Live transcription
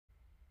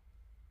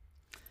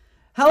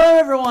Hello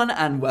everyone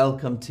and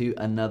welcome to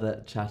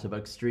another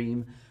Chatterbug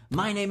stream.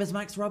 My name is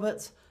Max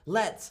Roberts.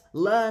 Let's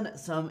learn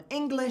some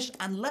English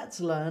and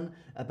let's learn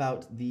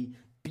about the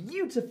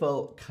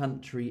beautiful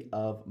country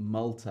of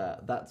Malta.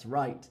 That's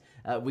right,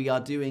 we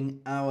are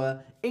doing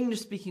our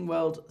English Speaking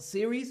World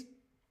series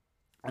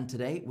and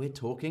today we're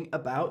talking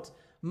about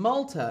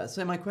Malta.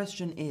 So my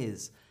question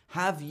is,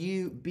 have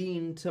you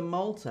been to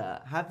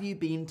Malta? Have you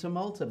been to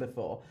Malta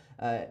before?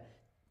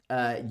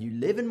 You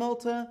live in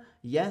Malta?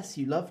 Yes,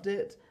 you loved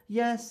it?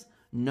 Yes,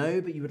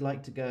 no, but you would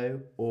like to go,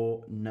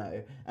 or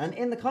no. And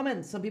in the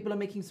comments, some people are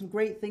making some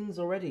great things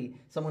already.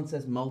 Someone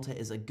says Malta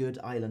is a good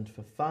island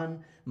for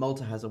fun.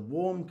 Malta has a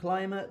warm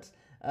climate.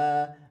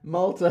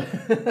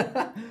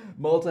 Malta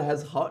Malta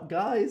has hot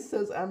guys,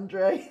 says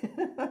Andre.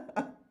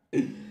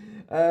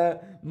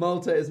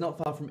 Malta is not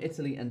far from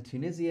Italy and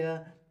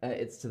Tunisia.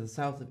 It's to the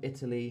south of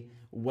Italy.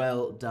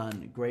 Well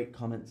done. Great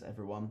comments,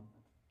 everyone.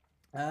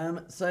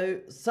 A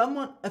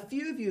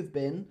few of you have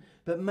been,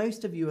 but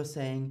most of you are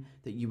saying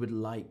that you would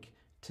like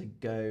to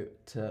go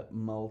to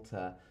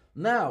Malta.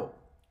 Now,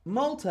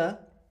 Malta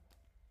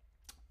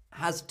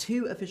has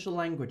two official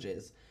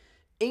languages.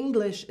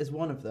 English is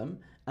one of them,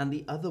 and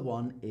the other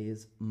one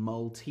is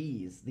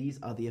Maltese. These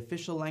are the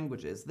official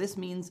languages. This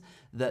means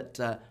that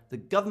the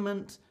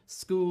government,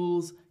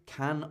 schools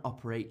can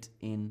operate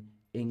in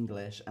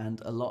English,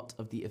 and a lot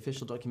of the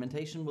official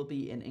documentation will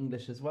be in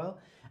English as well.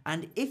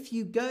 And if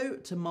you go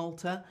to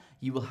Malta,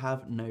 you will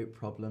have no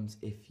problems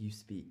if you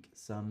speak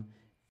some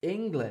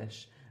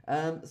English.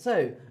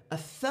 So a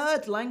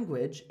third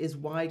language is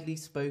widely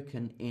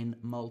spoken in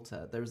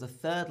Malta. There is a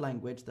third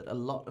language that a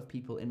lot of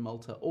people in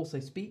Malta also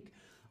speak.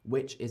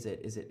 Which is it?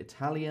 Is it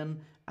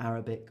Italian,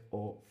 Arabic,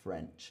 or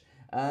French?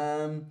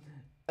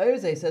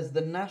 Oze says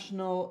the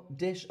national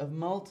dish of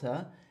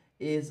Malta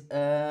is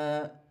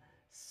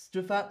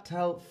Stufat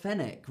tal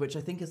fennick, which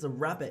I think is a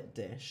rabbit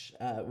dish,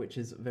 which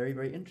is very,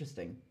 very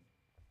interesting.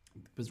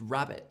 Because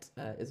rabbit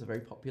is a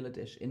very popular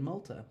dish in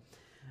Malta.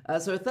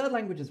 So a third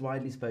language is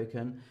widely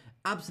spoken.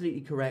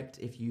 Absolutely correct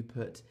if you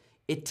put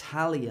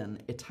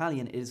Italian.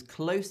 Italian is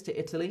close to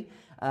Italy.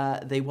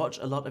 They watch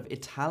a lot of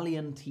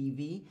Italian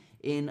TV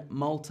in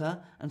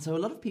Malta, and so a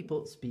lot of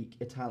people speak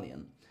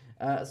Italian.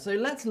 So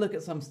let's look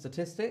at some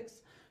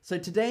statistics. So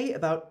today,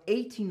 about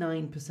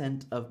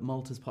 89% of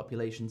Malta's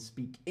population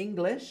speak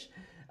English.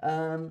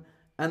 And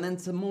then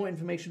some more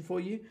information for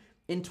you.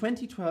 In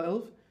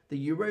 2012,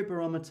 the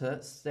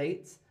Eurobarometer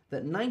states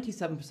that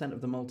 97%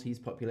 of the Maltese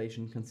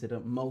population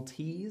consider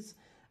Maltese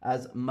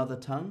as mother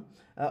tongue.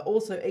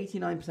 Also,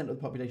 89% of the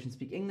population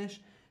speak English,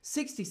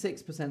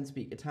 66%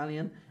 speak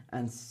Italian,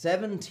 and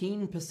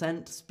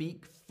 17%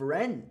 speak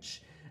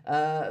French.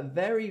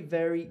 Very,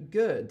 very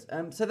good.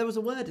 So there was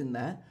a word in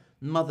there,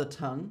 mother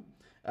tongue.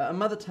 A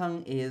mother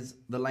tongue is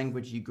the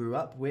language you grew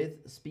up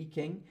with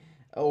speaking,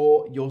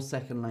 or your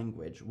second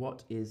language.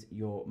 What is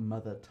your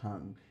mother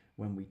tongue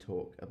when we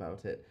talk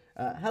about it?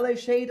 Hello,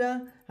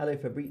 Shada. Hello,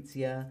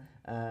 Fabrizia.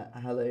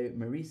 Hello,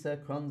 Marisa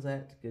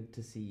Cronzet. Good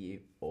to see you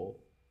all.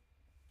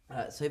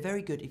 So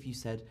very good if you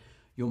said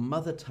your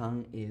mother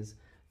tongue is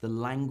the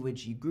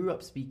language you grew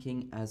up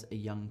speaking as a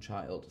young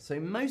child. So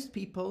most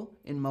people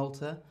in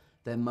Malta,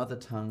 their mother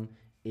tongue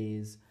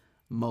is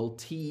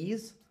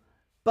Maltese,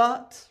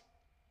 but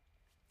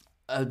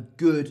a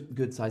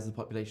good size of the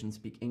population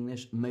speak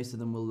English. Most of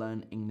them will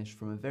learn English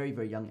from a very,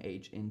 very young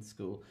age in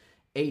school.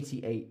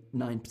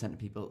 9% of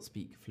people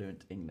speak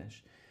fluent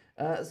English.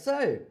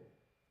 So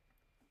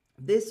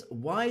this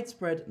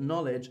widespread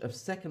knowledge of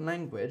second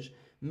language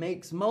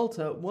makes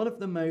Malta one of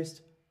the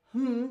most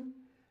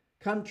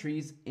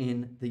countries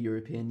in the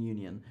European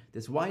Union.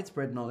 This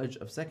widespread knowledge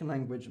of second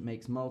language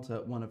makes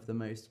Malta one of the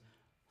most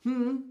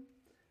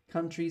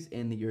countries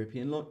in the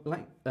European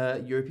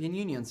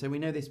Union. So we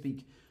know they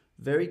speak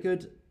very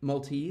good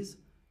Maltese,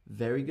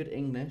 very good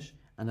English,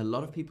 and a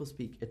lot of people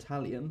speak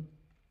Italian.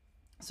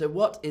 So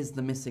what is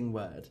the missing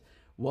word?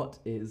 What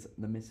is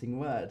the missing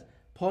word?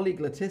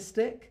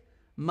 Polyglottistic,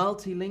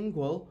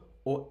 multilingual,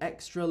 or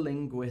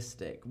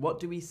extra-linguistic? What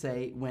do we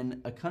say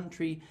when a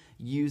country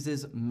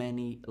uses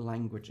many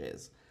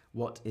languages?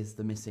 What is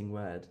the missing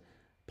word?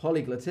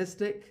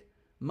 Polyglottistic,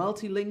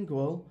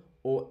 multilingual,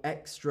 or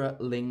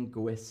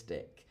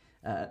extra-linguistic?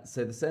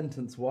 So the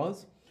sentence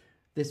was,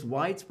 this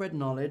widespread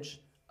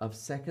knowledge of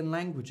second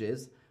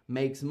languages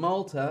makes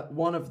Malta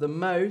one of the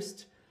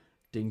most,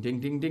 ding, ding,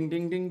 ding, ding,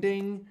 ding, ding,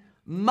 ding,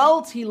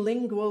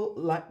 multilingual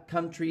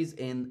countries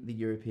in the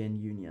European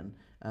Union.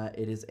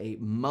 It is a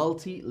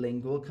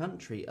multilingual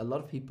country. A lot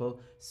of people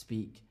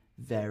speak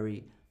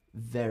very,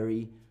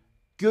 very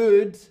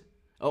good,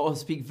 or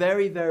speak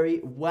very,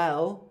 very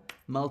well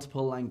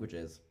multiple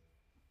languages.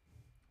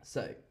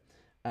 So,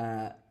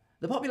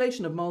 the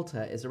population of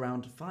Malta is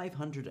around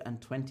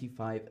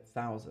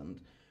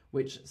 525,000,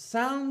 which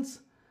sounds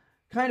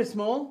kind of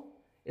small.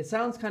 It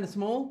sounds kind of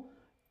small,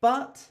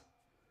 but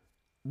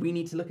we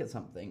need to look at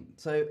something.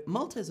 So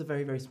Malta is a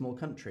very, very small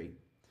country.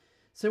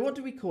 So what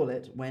do we call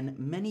it when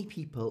many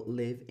people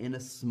live in a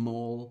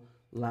small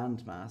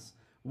landmass?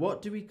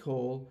 What do we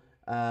call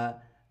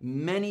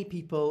many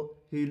people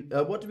who,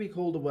 what do we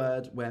call the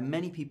word where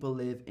many people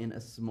live in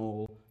a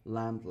small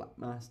land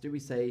mass? Do we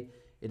say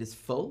it is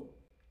full,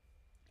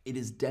 it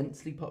is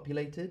densely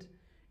populated,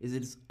 is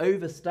it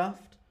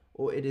overstuffed,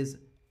 or it is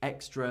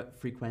extra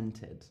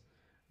frequented?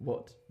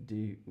 What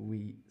do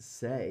we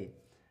say?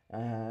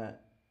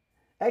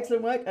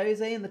 Excellent work,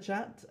 Jose, in the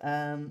chat.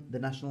 The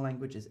national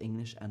language is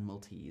English and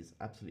Maltese.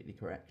 Absolutely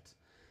correct.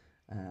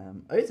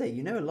 Jose,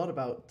 you know a lot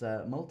about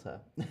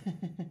Malta.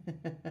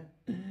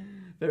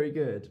 Very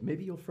good.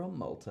 Maybe you're from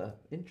Malta.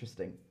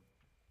 Interesting.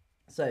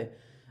 So,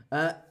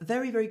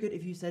 very, very good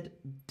if you said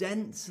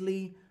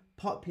densely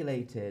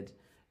populated.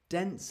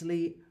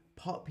 Densely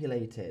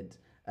populated.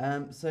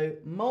 So,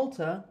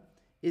 Malta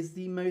is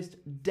the most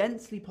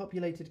densely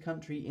populated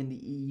country in the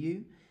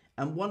EU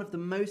and one of the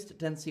most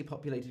densely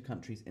populated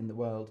countries in the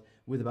world,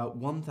 with about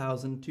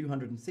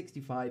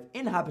 1,265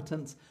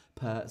 inhabitants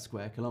per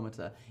square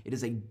kilometre. It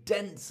is a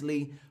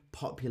densely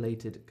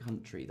populated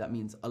country. That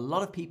means a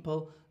lot of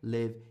people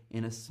live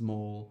in a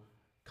small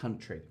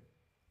country.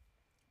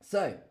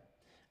 So,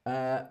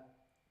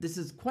 this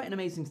is quite an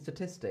amazing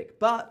statistic,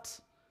 but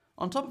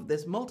on top of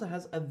this, Malta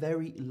has a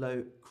very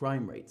low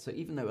crime rate. So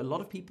even though a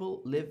lot of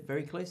people live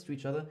very close to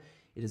each other,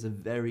 it is a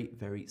very,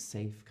 very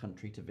safe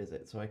country to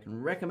visit. So I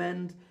can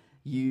recommend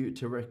you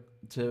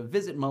to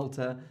visit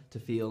Malta to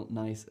feel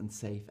nice and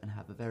safe and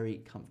have a very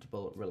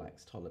comfortable,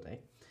 relaxed holiday.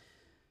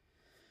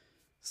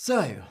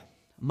 So,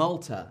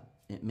 Malta,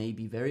 it may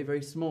be very,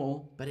 very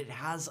small, but it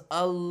has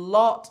a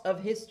lot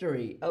of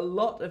history,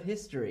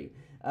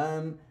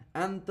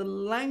 and the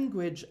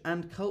language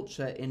and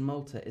culture in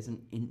Malta is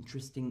an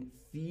interesting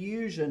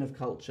fusion of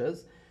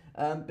cultures,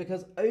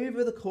 because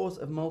over the course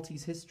of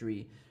Maltese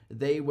history,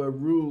 they were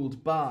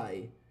ruled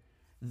by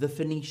the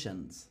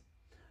Phoenicians,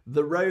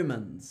 the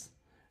Romans,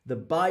 the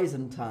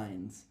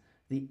Byzantines,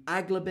 the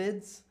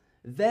Aghlabids,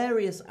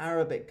 various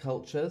Arabic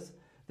cultures,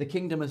 the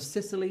Kingdom of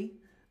Sicily,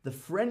 the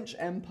French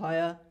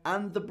Empire,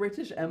 and the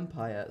British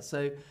Empire.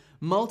 So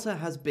Malta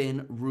has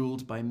been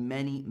ruled by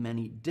many,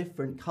 many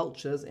different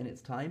cultures in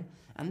its time,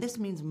 and this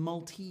means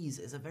Maltese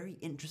is a very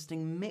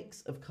interesting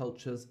mix of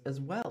cultures as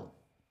well.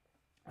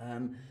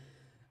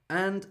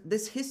 And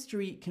this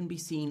history can be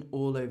seen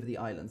all over the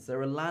islands.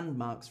 There are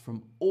landmarks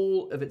from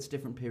all of its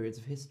different periods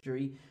of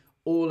history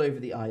all over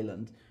the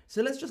island.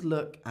 So let's just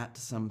look at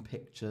some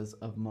pictures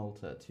of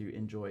Malta to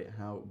enjoy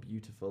how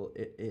beautiful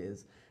it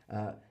is.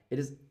 It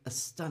is a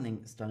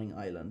stunning, stunning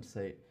island.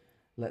 So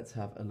let's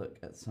have a look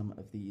at some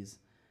of these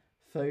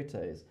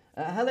photos.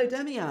 Hello,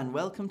 Demian.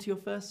 Welcome to your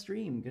first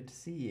stream. Good to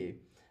see you.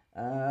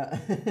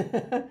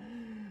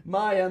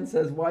 Mayan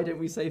says, why don't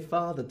we say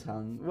father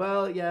tongue?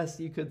 Well, yes,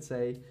 you could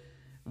say,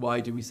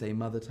 why do we say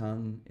mother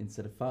tongue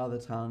instead of father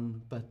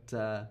tongue?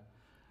 But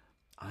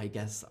I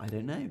guess, I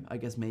don't know. I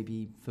guess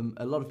maybe for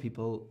a lot of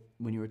people,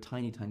 when you're a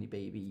tiny, tiny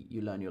baby,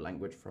 you learn your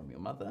language from your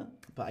mother.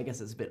 But I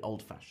guess it's a bit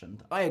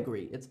old-fashioned. I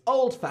agree. It's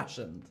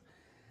old-fashioned.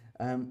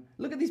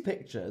 Look at these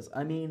pictures.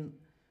 I mean,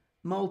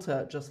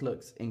 Malta just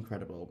looks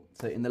incredible.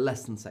 So in the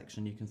lesson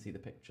section, you can see the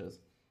pictures.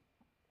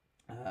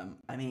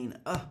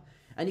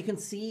 And you can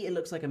see it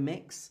looks like a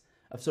mix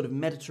of sort of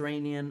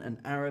Mediterranean and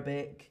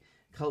Arabic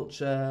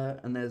culture.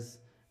 And there's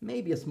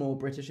maybe a small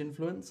British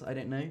influence. I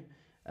don't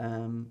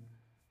know.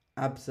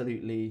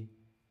 Absolutely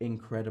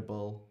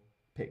incredible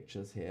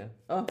pictures here.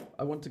 Oh,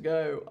 I want to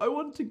go. I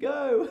want to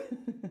go.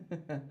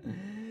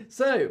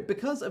 So,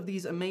 because of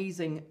these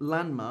amazing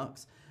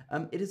landmarks,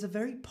 it is a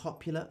very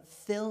popular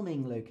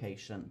filming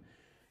location.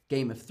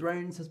 Game of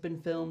Thrones has been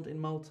filmed in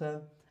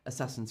Malta.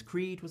 Assassin's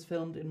Creed was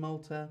filmed in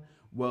Malta.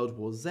 World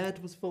War Z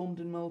was filmed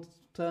in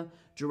Malta.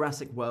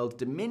 Jurassic World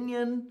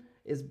Dominion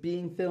is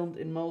being filmed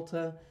in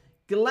Malta.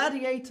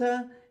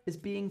 Gladiator is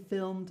being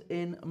filmed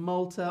in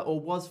Malta, or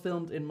was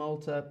filmed in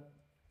Malta.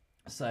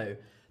 So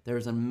there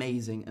is an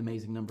amazing,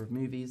 amazing number of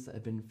movies that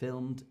have been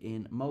filmed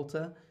in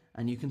Malta,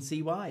 and you can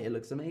see why. It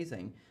looks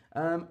amazing.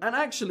 And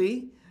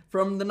actually,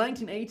 from the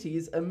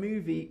 1980s, a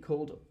movie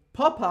called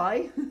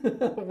Popeye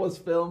was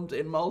filmed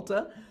in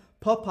Malta.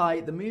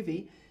 Popeye, the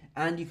movie,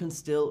 and you can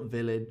still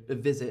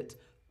visit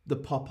the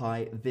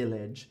Popeye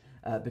village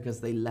because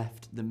they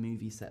left the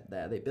movie set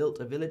there. They built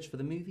a village for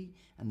the movie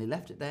and they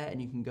left it there,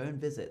 and you can go and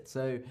visit.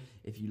 So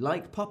if you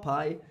like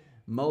Popeye,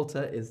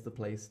 Malta is the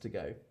place to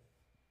go.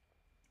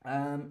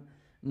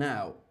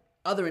 Now,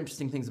 other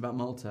interesting things about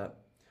Malta.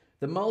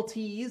 The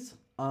Maltese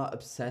are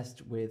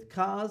obsessed with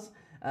cars.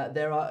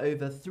 There are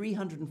over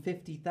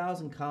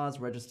 350,000 cars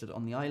registered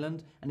on the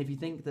island. And if you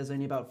think there's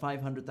only about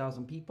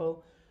 500,000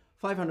 people,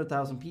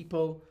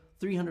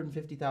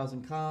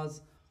 350,000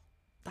 cars,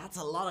 that's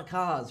a lot of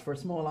cars for a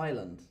small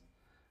island.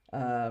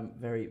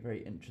 Very,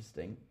 very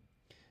interesting.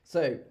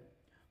 So,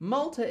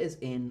 Malta is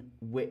in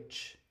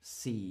which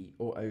sea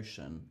or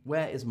ocean?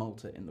 Where is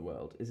Malta in the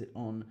world? Is it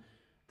on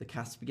the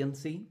Caspian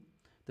Sea,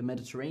 the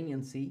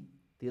Mediterranean Sea,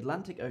 the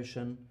Atlantic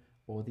Ocean,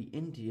 or the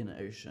Indian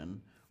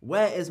Ocean?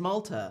 Where is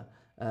Malta?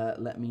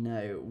 Let me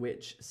know.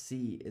 Which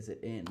sea is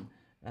it in?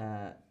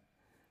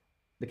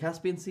 The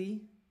Caspian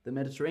Sea, the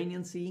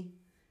Mediterranean Sea,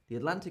 the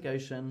Atlantic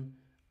Ocean,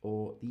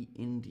 or the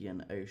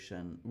Indian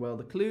Ocean? Well,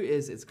 the clue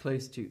is it's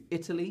close to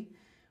Italy.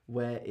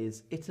 Where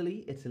is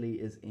Italy? Italy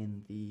is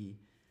in the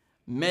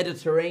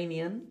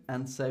Mediterranean,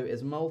 and so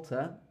is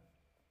Malta.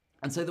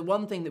 And so the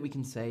one thing that we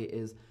can say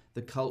is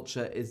the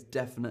culture is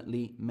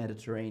definitely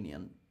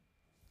Mediterranean.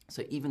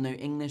 So even though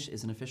English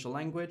is an official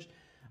language,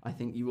 I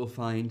think you will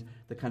find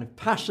the kind of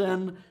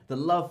passion, the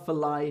love for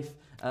life,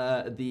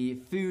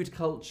 the food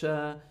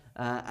culture,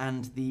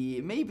 and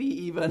the maybe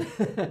even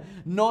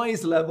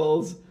noise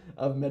levels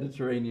of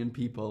Mediterranean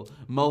people.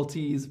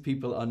 Maltese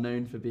people are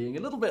known for being a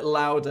little bit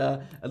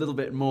louder, a little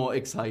bit more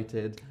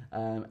excited,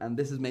 and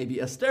this is maybe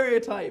a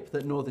stereotype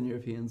that Northern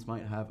Europeans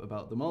might have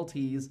about the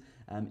Maltese.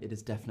 It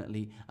is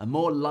definitely a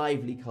more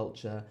lively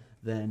culture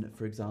than,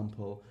 for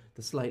example,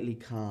 the slightly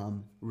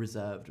calm,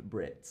 reserved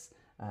Brits.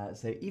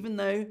 So even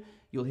though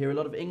you'll hear a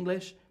lot of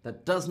English,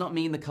 that does not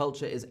mean the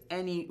culture is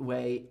any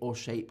way or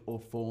shape or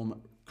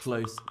form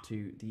close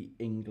to the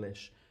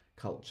English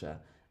culture.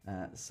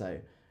 So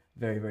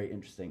very, very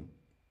interesting.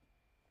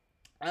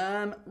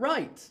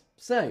 Right,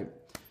 so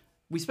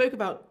we spoke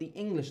about the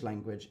English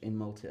language in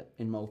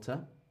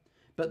Malta,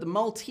 but the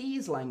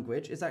Maltese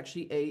language is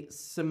actually a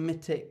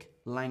Semitic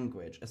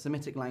language.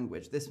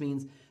 This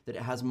means that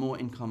it has more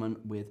in common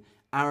with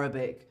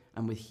Arabic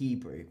and with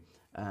Hebrew.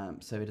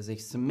 So it is a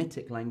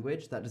Semitic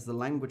language. That is the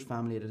language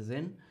family it is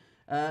in.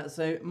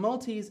 So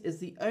Maltese is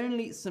the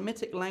only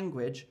Semitic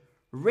language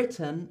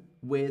written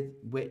with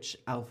which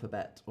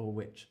alphabet or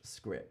which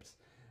script?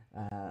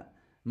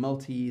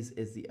 Maltese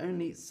is the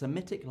only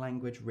Semitic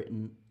language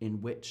written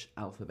in which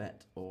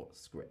alphabet or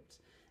script?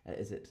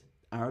 Is it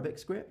Arabic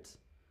script,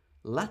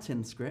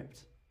 Latin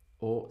script,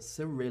 or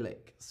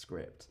Cyrillic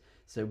script?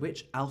 So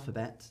which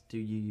alphabet do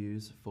you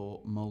use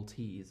for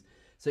Maltese?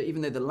 So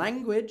even though the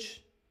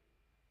language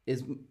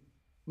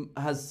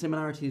has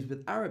similarities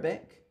with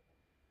Arabic,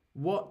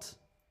 what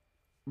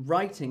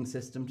writing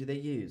system do they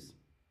use?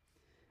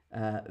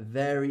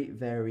 Very,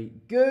 very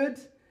good.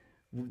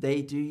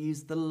 They do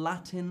use the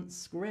Latin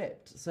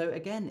script. So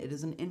again, it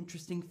is an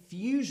interesting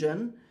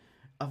fusion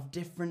of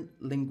different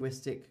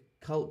linguistic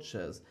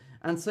cultures.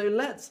 And so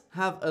let's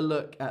have a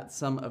look at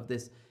some of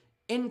this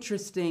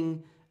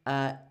interesting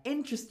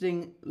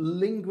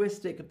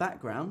linguistic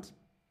background.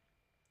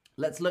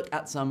 Let's look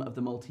at some of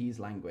the Maltese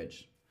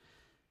language.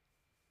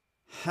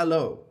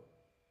 Hello.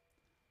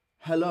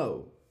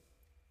 Hello,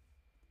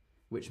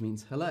 which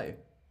means hello.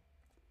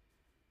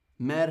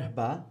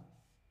 Merhaba.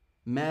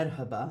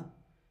 Merhaba,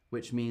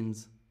 which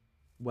means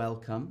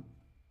welcome.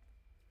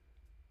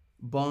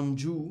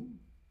 Bonjour.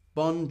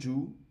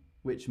 Bonjour,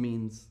 which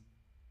means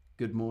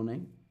good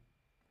morning.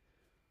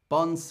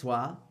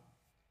 Bonsoir.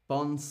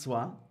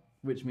 Bonsoir,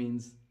 which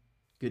means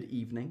good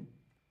evening.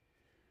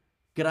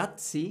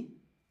 Grazie.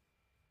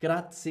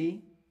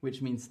 Grazie,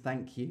 which means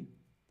thank you.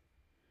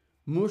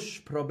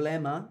 Mush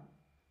problema.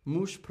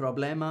 Mush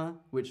problema,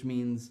 which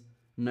means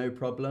no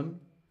problem.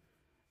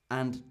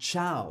 And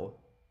ciao.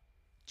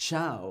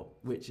 Ciao,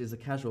 which is a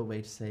casual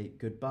way to say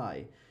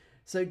goodbye.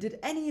 So did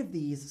any of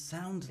these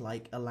sound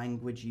like a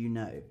language you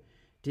know?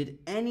 Did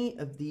any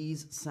of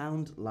these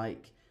sound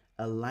like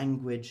a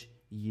language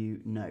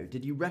you know?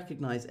 Did you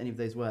recognize any of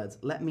those words?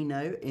 Let me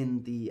know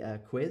in the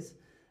quiz,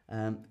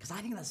 because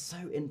I think that's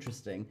so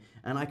interesting,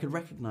 and I could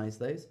recognize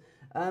those.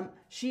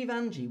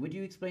 Shivanji, would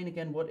you explain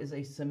again what is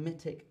a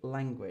Semitic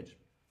language?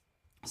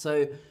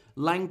 So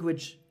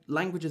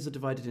languages are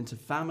divided into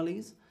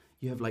families.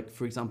 You have, like,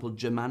 for example,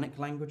 Germanic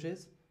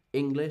languages.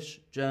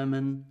 English,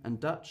 German, and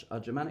Dutch are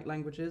Germanic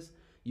languages.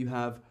 You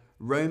have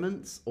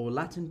Romance or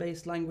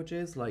Latin-based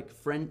languages like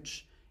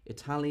French,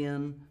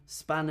 Italian,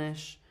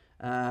 Spanish,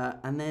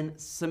 and then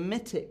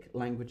Semitic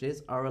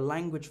languages are a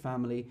language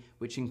family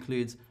which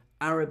includes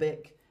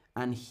Arabic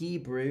and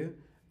Hebrew,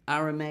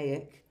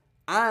 Aramaic,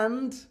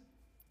 and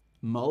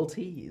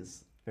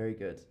Maltese. Very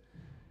good.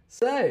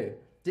 So,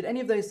 did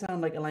any of those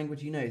sound like a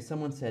language you know?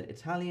 Someone said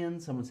Italian,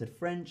 someone said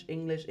French,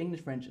 English,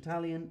 English, French,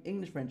 Italian,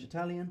 English, French,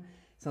 Italian.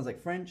 Sounds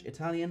like French,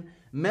 Italian.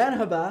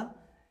 Merhaba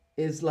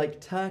is like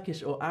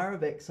Turkish or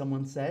Arabic,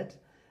 someone said.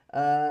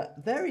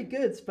 Very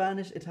good.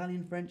 Spanish,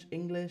 Italian, French,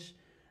 English.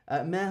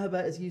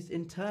 Merhaba is used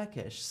in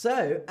Turkish.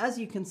 So, as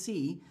you can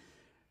see,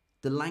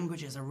 the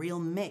language is a real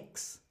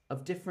mix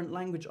of different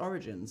language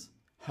origins.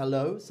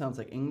 Hello sounds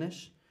like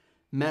English.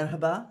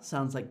 Merhaba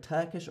sounds like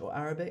Turkish or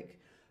Arabic.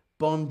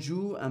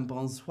 Bonjour and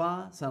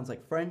bonsoir sounds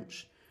like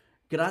French.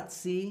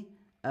 Grazie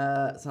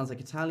sounds like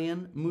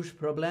Italian. Mush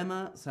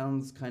problema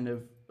sounds kind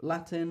of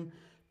Latin.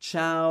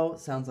 Ciao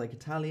sounds like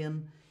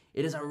Italian.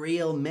 It is a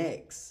real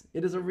mix.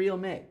 It is a real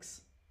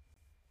mix.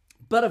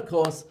 But of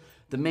course,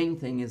 the main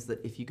thing is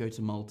that if you go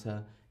to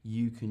Malta,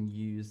 you can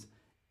use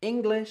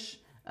English.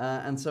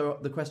 And so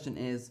the question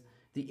is,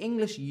 the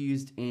English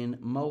used in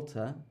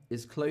Malta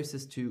is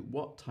closest to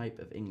what type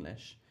of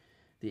English?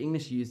 The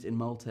English used in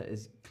Malta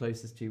is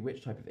closest to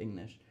which type of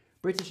English?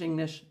 British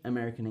English,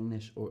 American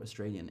English, or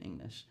Australian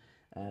English?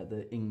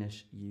 The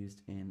English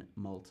used in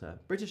Malta.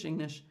 British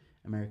English,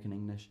 American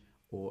English,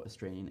 or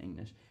Australian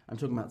English. I'm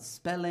talking about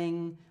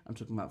spelling, I'm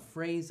talking about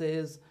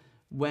phrases,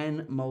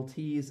 when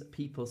Maltese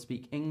people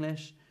speak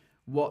English,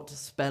 what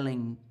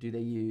spelling do they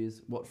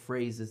use? What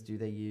phrases do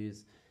they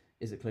use?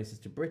 Is it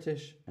closest to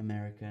British,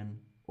 American,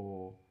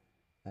 or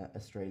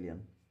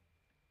Australian?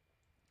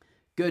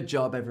 Good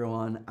job,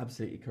 everyone.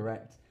 Absolutely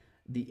correct.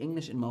 The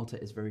English in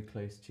Malta is very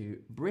close to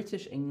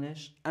British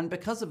English. And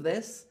because of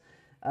this,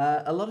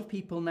 a lot of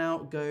people now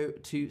go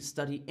to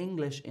study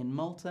English in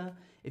Malta.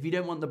 If you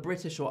don't want the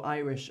British or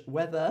Irish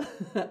weather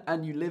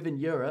and you live in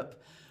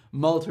Europe,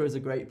 Malta is a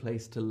great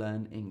place to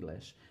learn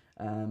English.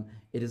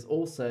 It is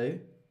also,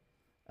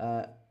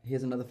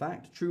 here's another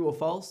fact, true or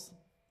false,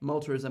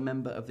 Malta is a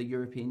member of the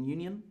European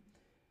Union.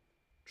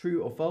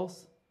 True or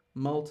false,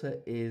 Malta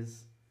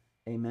is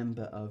a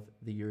member of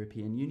the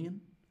European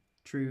Union.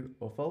 True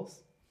or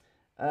false?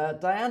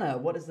 Diana,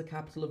 what is the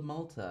capital of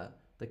Malta?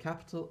 The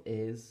capital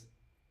is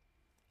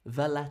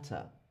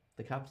Valletta.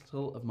 The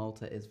capital of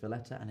Malta is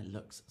Valletta, and it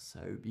looks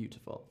so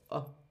beautiful.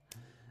 Oh.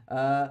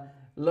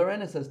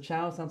 Lorena says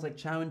ciao sounds like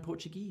ciao in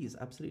Portuguese.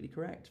 Absolutely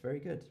correct. Very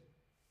good.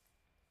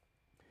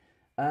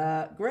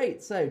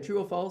 Great. So, true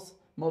or false?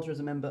 Malta is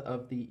a member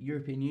of the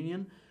European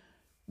Union.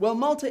 Well,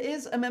 Malta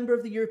is a member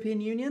of the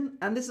European Union,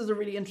 and this is a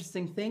really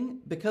interesting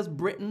thing. Because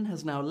Britain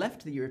has now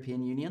left the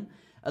European Union,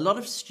 a lot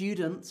of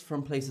students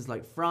from places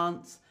like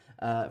France,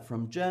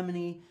 from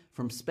Germany,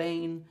 from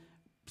Spain,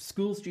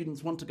 school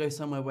students want to go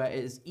somewhere where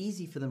it is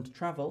easy for them to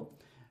travel.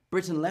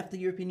 Britain left the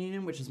European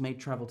Union, which has made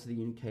travel to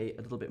the UK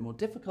a little bit more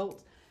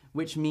difficult,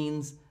 which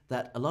means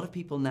that a lot of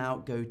people now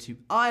go to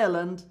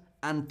Ireland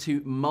and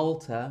to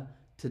Malta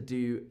to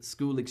do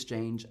school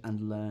exchange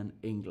and learn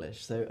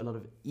English. So a lot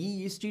of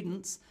EU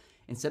students,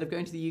 instead of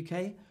going to the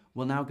UK,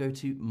 will now go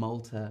to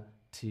Malta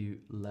to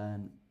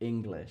learn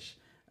English.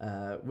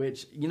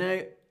 Which, you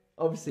know,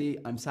 obviously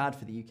I'm sad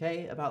for the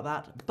UK about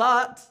that,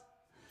 but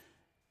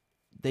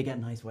they get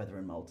nice weather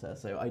in Malta,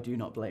 so I do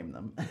not blame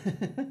them.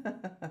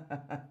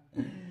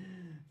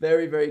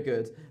 Very, very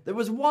good. There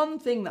was one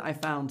thing that I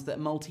found that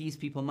Maltese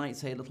people might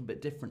say a little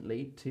bit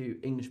differently to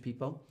English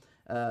people,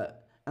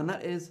 and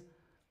that is,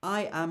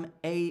 I am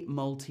a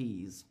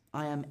Maltese.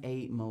 I am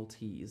a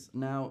Maltese.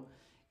 Now,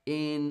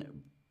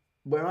 in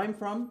where I'm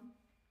from,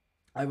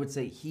 I would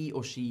say he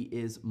or she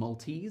is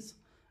Maltese.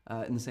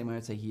 In the same way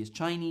I'd say he is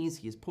Chinese,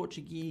 he is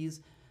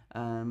Portuguese,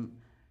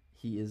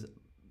 he is,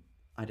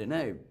 I don't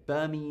know,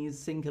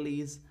 Burmese,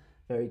 Sinhalese.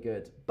 Very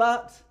good.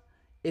 But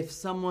if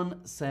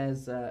someone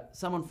says,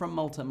 someone from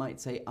Malta might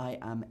say, I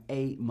am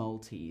a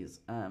Maltese.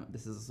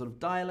 This is a sort of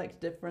dialect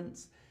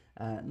difference.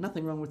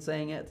 Nothing wrong with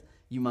saying it.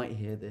 You might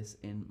hear this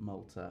in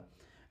Malta.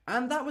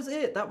 And that was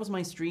it. That was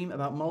my stream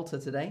about Malta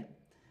today.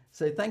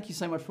 So thank you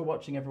so much for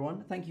watching,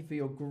 everyone. Thank you for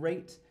your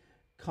great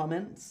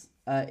comments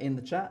in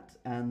the chat.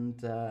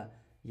 And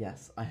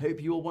yes, I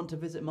hope you all want to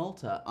visit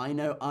Malta. I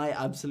know I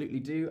absolutely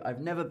do.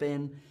 I've never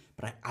been,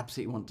 but I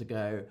absolutely want to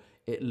go.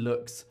 It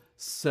looks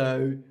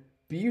so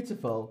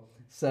beautiful.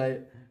 So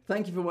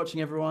thank you for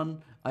watching,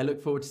 everyone. I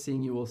look forward to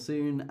seeing you all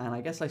soon. And I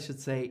guess I should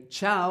say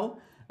ciao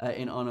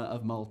in honor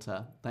of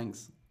Malta.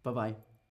 Thanks. Bye-bye.